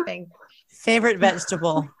favorite topping. Favorite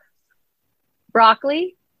vegetable?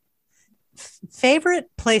 Broccoli. Favorite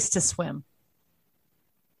place to swim?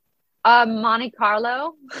 Monte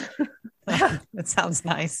Carlo. That sounds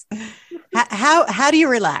nice. How do you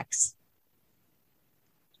relax?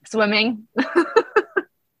 Swimming.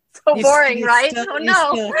 Boring, right? Oh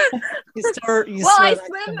no.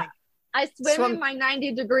 I swim in my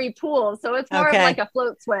 90-degree pool, so it's more of like a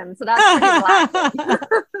float swim. So that's pretty relaxing.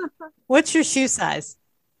 What's your shoe size?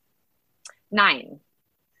 9.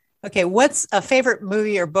 Okay. What's a favorite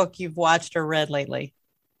movie or book you've watched or read lately?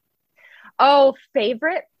 Oh,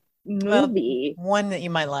 favorite movie. One that you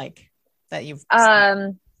might like that you've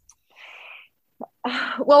well,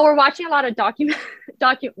 we're watching a lot of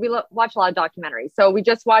we watch a lot of documentaries. So we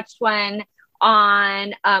just watched one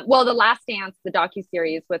on The Last Dance, the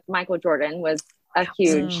docuseries with Michael Jordan was a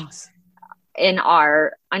huge in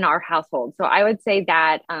our household. So I would say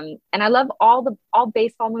that and I love all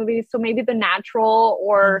baseball movies. So maybe The Natural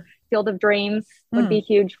or Field of Dreams would be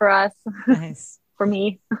huge for us. Nice. For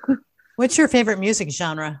me. What's your favorite music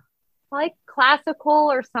genre? Like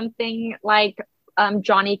classical or something like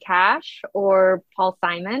Johnny Cash or Paul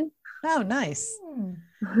Simon. Oh, nice.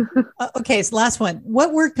 Okay, so last one.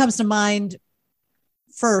 What word comes to mind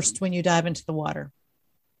first when you dive into the water?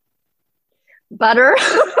 Butter.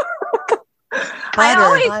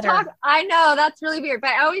 Butter. I know that's really weird, but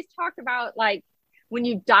I always talk about like when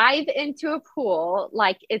you dive into a pool,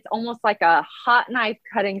 like it's almost like a hot knife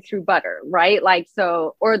cutting through butter, right? Like,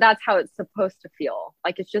 so, or that's how it's supposed to feel.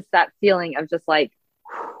 Like, it's just that feeling of just like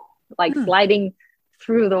sliding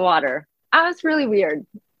through the water. It's really weird.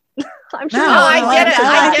 I'm sure.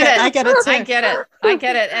 I get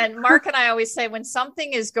it. And Mark and I always say when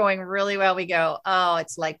something is going really well, we go, oh,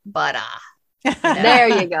 it's like butter. You know?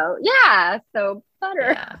 There you go. Yeah. So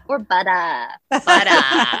butter or butter.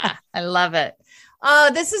 Butter. I love it.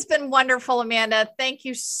 Oh, this has been wonderful, Amanda. Thank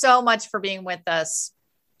you so much for being with us.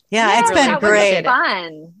 Yeah, it's been great.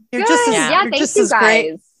 Fun. You're just as guys.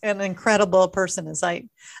 Great, an incredible person as I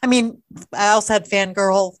mean, I also had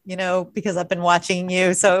fangirl, because I've been watching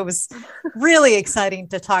you. So it was really exciting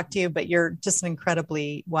to talk to you, but you're just an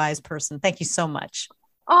incredibly wise person. Thank you so much.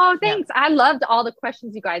 Oh, thanks. Yeah. I loved all the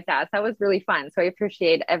questions you guys asked. That was really fun. So I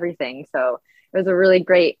appreciate everything. So it was a really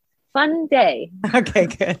great, fun day. Okay,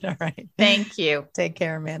 good. All right. Thank you. Take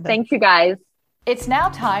care, Amanda. Thanks, you guys. It's now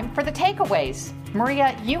time for the takeaways.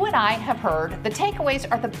 Maria, you and I have heard the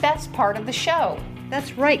takeaways are the best part of the show.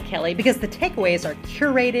 That's right, Kelly, because the takeaways are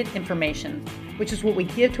curated information, which is what we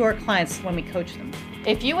give to our clients when we coach them.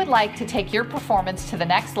 If you would like to take your performance to the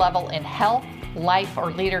next level in health, life,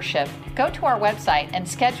 or leadership, go to our website and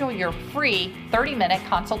schedule your free 30-minute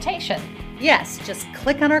consultation. Yes, just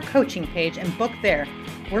click on our coaching page and book there.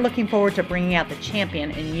 We're looking forward to bringing out the champion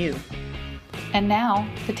in you. And now,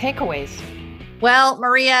 the takeaways. Well,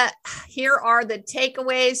 Maria, here are the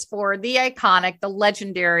takeaways for the iconic, the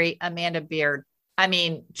legendary Amanda Beard. I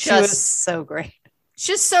mean, she was so great.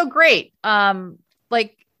 Just so great.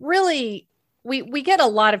 Really, we get a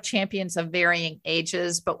lot of champions of varying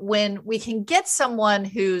ages, but when we can get someone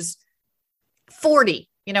who's 40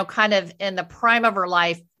 kind of in the prime of her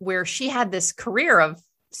life, where she had this career of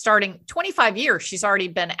starting 25 years. She's already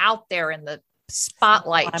been out there in the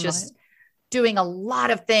spotlight, just doing a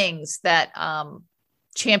lot of things that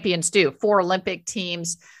champions do, 4 Olympic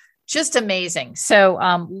teams, just amazing. So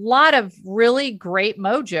lot of really great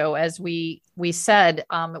mojo, as we said.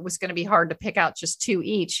 It was going to be hard to pick out just 2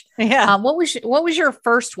 each. Yeah. What was your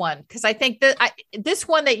first one? Because I think that this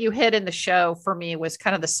one that you hit in the show for me was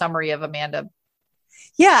kind of the summary of Amanda.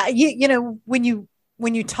 Yeah.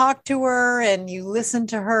 When you talk to her and you listen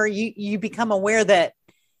to her, you become aware that,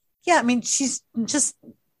 yeah, I mean, she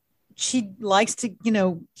likes to,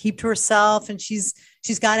 keep to herself, and she's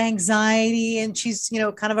got anxiety, and she's,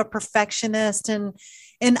 kind of a perfectionist. And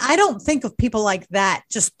I don't think of people like that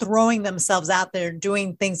just throwing themselves out there,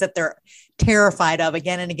 doing things that they're terrified of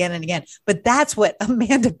again and again and again. But that's what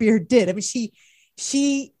Amanda Beard did. I mean,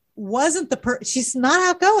 she wasn't she's not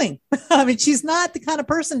outgoing. I mean, she's not the kind of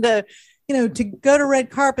person to go to red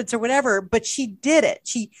carpets or whatever, but she did it.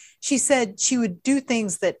 She said she would do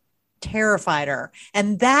things that terrified her.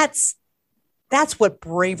 And that's what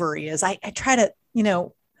bravery is. I try to,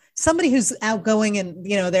 somebody who's outgoing and,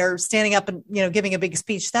 they're standing up and, giving a big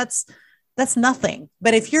speech, that's nothing.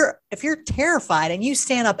 But if you're terrified and you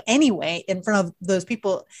stand up anyway in front of those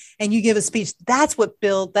people and you give a speech, that's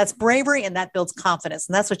bravery, and that builds confidence.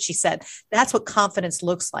 And that's what she said. That's what confidence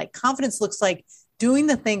looks like. Confidence looks like doing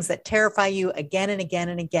the things that terrify you again and again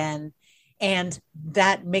and again. And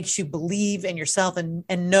that makes you believe in yourself and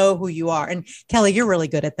know who you are. And Kelly, you're really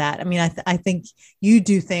good at that. I mean, I think you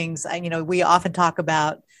do things, we often talk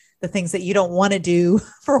about the things that you don't want to do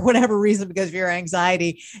for whatever reason because of your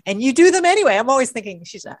anxiety, and you do them anyway. I'm always thinking,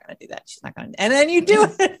 she's not going to do that. She's not going to, and then you do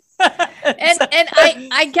it. and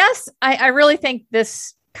I guess I really think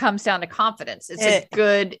this comes down to confidence.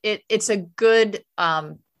 It's a good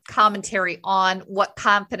commentary on what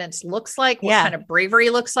confidence looks like, what kind of bravery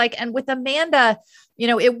looks like. And with Amanda,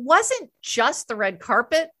 it wasn't just the red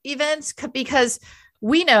carpet events, because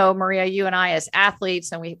we know, Maria, you and I as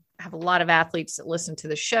athletes, and we have a lot of athletes that listen to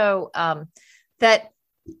the show, that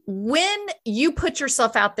when you put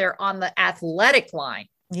yourself out there on the athletic line,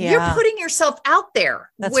 you're putting yourself out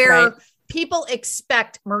there. That's where right. People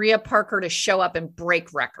expect Maria Parker to show up and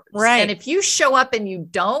break records. Right. And if you show up and you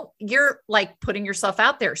don't, you're like putting yourself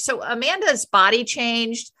out there. So Amanda's body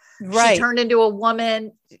changed. Right. She turned into a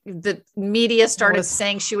woman. The media started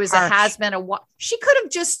saying she was a has-been. She could have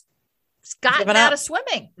just gotten out of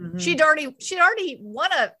swimming. Mm-hmm. She'd already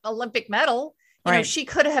won an Olympic medal. She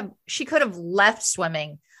could have left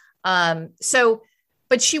swimming.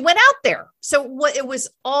 But she went out there. So it was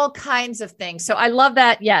all kinds of things. So I love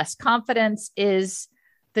that. Yes. Confidence is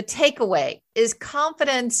the takeaway.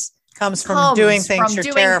 Confidence comes from doing things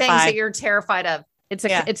that you're terrified of.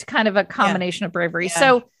 It's kind of a combination of bravery. Yeah.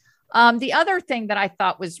 So the other thing that I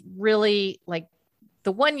thought was really, like,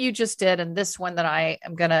 the one you just did, and this one that I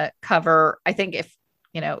am going to cover, I think of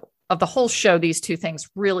the whole show, these 2 things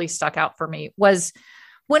really stuck out for me, was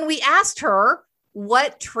when we asked her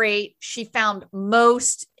what trait she found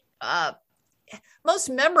most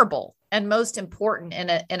memorable and most important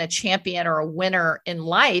in a champion or a winner in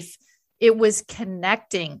life. It was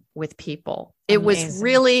connecting with people. It was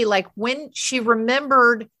really like when she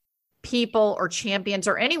remembered people or champions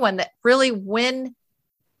or anyone that really, when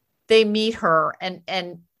they meet her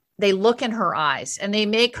and they look in her eyes and they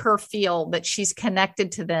make her feel that she's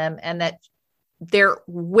connected to them and that they're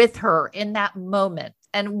with her in that moment.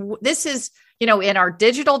 And this is, in our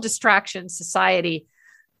digital distraction society,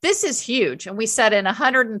 this is huge. And we said in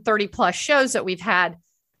 130 plus shows that we've had,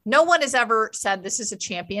 no one has ever said this is a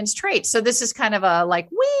champion's trait. So this is kind of a like,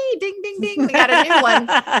 wee, ding, ding, ding. We got a new one,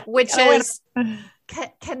 which is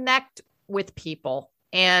connect with people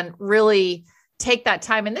and really take that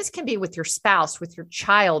time. And this can be with your spouse, with your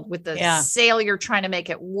child, with the sale you're trying to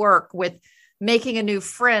make at work, with making a new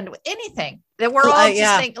friend, with anything that we're all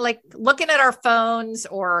just like looking at our phones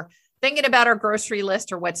or thinking about our grocery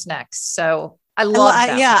list or what's next. So I love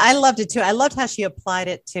that. I loved it too. I loved how she applied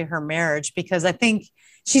it to her marriage, because I think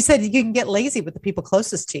she said you can get lazy with the people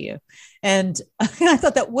closest to you. And I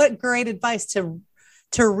thought that what great advice to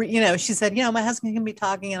she said, my husband can be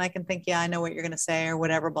talking and I can think, I know what you're going to say or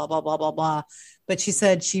whatever, blah, blah, blah, blah, blah. But she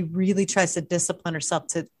said she really tries to discipline herself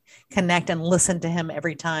to connect and listen to him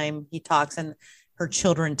every time he talks, and her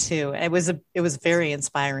children too. It was very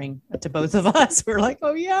inspiring to both of us. We're like,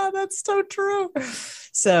 oh yeah, that's so true.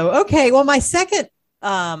 So, okay. Well, my second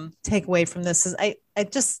takeaway from this is I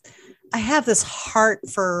have this heart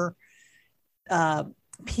for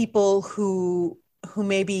people who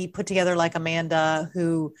maybe put together like Amanda,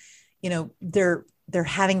 who, they're they're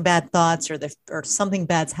having bad thoughts or something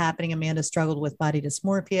bad's happening. Amanda struggled with body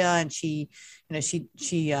dysmorphia, and she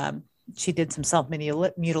did some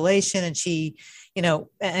self-mutilation, and she,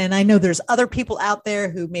 and I know there's other people out there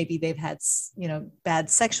who maybe they've had, bad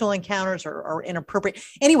sexual encounters or inappropriate.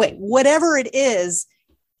 Anyway, whatever it is.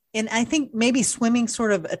 And I think maybe swimming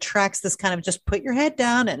sort of attracts this kind of just put your head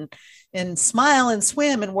down and smile and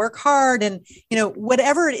swim and work hard. And,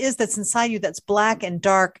 whatever it is that's inside you, that's black and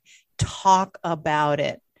dark, talk about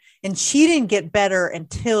it. And she didn't get better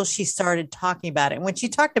until she started talking about it. And when she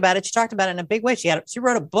talked about it in a big way. She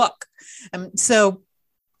wrote a book. So,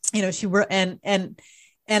 she wrote, and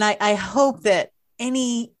I hope that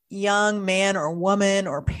any young man or woman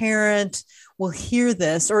or parent will hear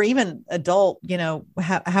this, or even adult,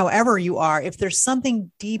 however you are, if there's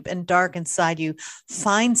something deep and dark inside you,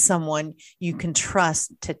 find someone you can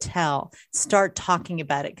trust to tell. Start talking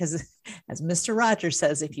about it. Because as Mr. Rogers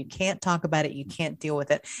says, if you can't talk about it, you can't deal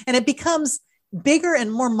with it. And it becomes bigger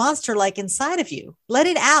and more monster-like inside of you. Let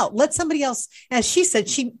it out. Let somebody else, as she said,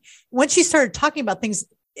 when she started talking about things,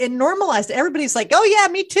 it normalized. Everybody's like, oh yeah,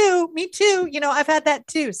 me too. I've had that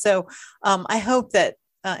too. So I hope that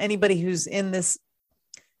anybody who's in this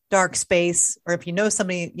dark space, or if you know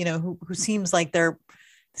somebody, who seems like they're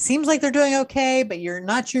doing okay, but you're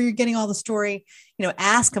not sure you're getting all the story,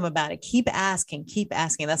 ask them about it. Keep asking.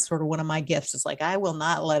 That's sort of one of my gifts. It's like, I will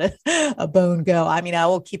not let a bone go. I mean, I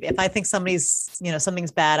will keep, if I think somebody's,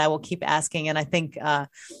 something's bad, I will keep asking. And I think,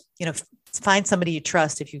 find somebody you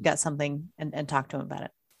trust if you've got something and talk to them about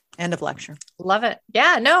it. End of lecture. Love it.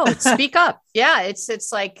 Yeah, no, speak up. Yeah.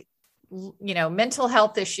 It's like, mental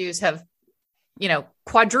health issues have,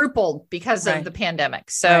 quadrupled because of the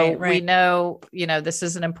pandemic. So we know, this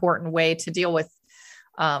is an important way to deal with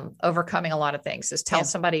overcoming a lot of things, is tell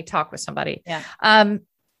somebody, talk with somebody.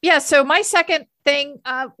 Yeah. So my second thing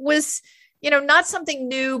was, not something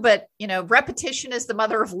new, but, repetition is the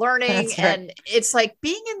mother of learning. Right. And it's like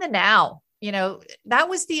being in the now. That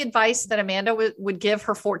was the advice that Amanda would give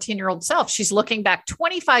her 14-year-old self. She's looking back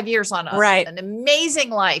 25 years on an amazing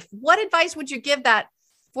life. What advice would you give that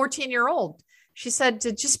 14-year-old? She said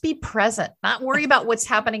to just be present, not worry about what's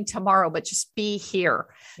happening tomorrow, but just be here.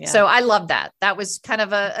 Yeah. So I love that. That was kind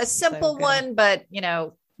of a simple one, but,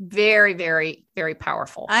 very, very, very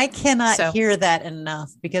powerful. I cannot hear that enough,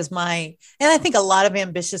 because and I think a lot of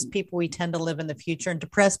ambitious people, we tend to live in the future, and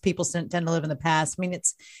depressed people tend to live in the past. I mean,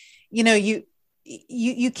 it's,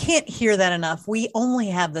 you can't hear that enough. We only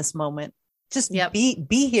have this moment. Just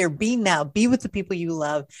be here, be now, be with the people you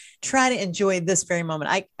love. Try to enjoy this very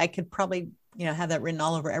moment. I could probably, have that written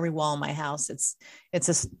all over every wall in my house. It's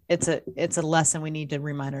a lesson we need to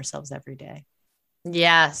remind ourselves every day.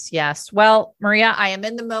 Yes. Well, Maria, I am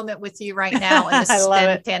in the moment with you right now. And this has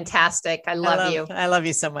been fantastic. I love you. I love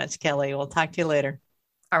you so much, Kelly. We'll talk to you later.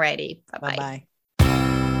 All righty. Bye-bye.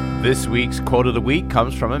 This week's quote of the week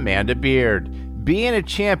comes from Amanda Beard. Being a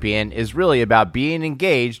champion is really about being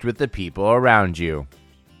engaged with the people around you.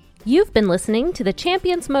 You've been listening to the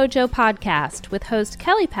Champions Mojo podcast with host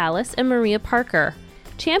Kelly Palace and Maria Parker.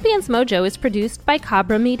 Champions Mojo is produced by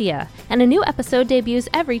Cabra Media, and a new episode debuts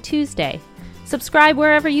every Tuesday. Subscribe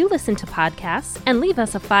wherever you listen to podcasts and leave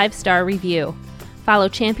us a 5-star review. Follow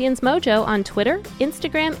Champions Mojo on Twitter,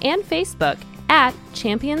 Instagram, and Facebook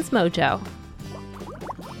 @Champions Mojo.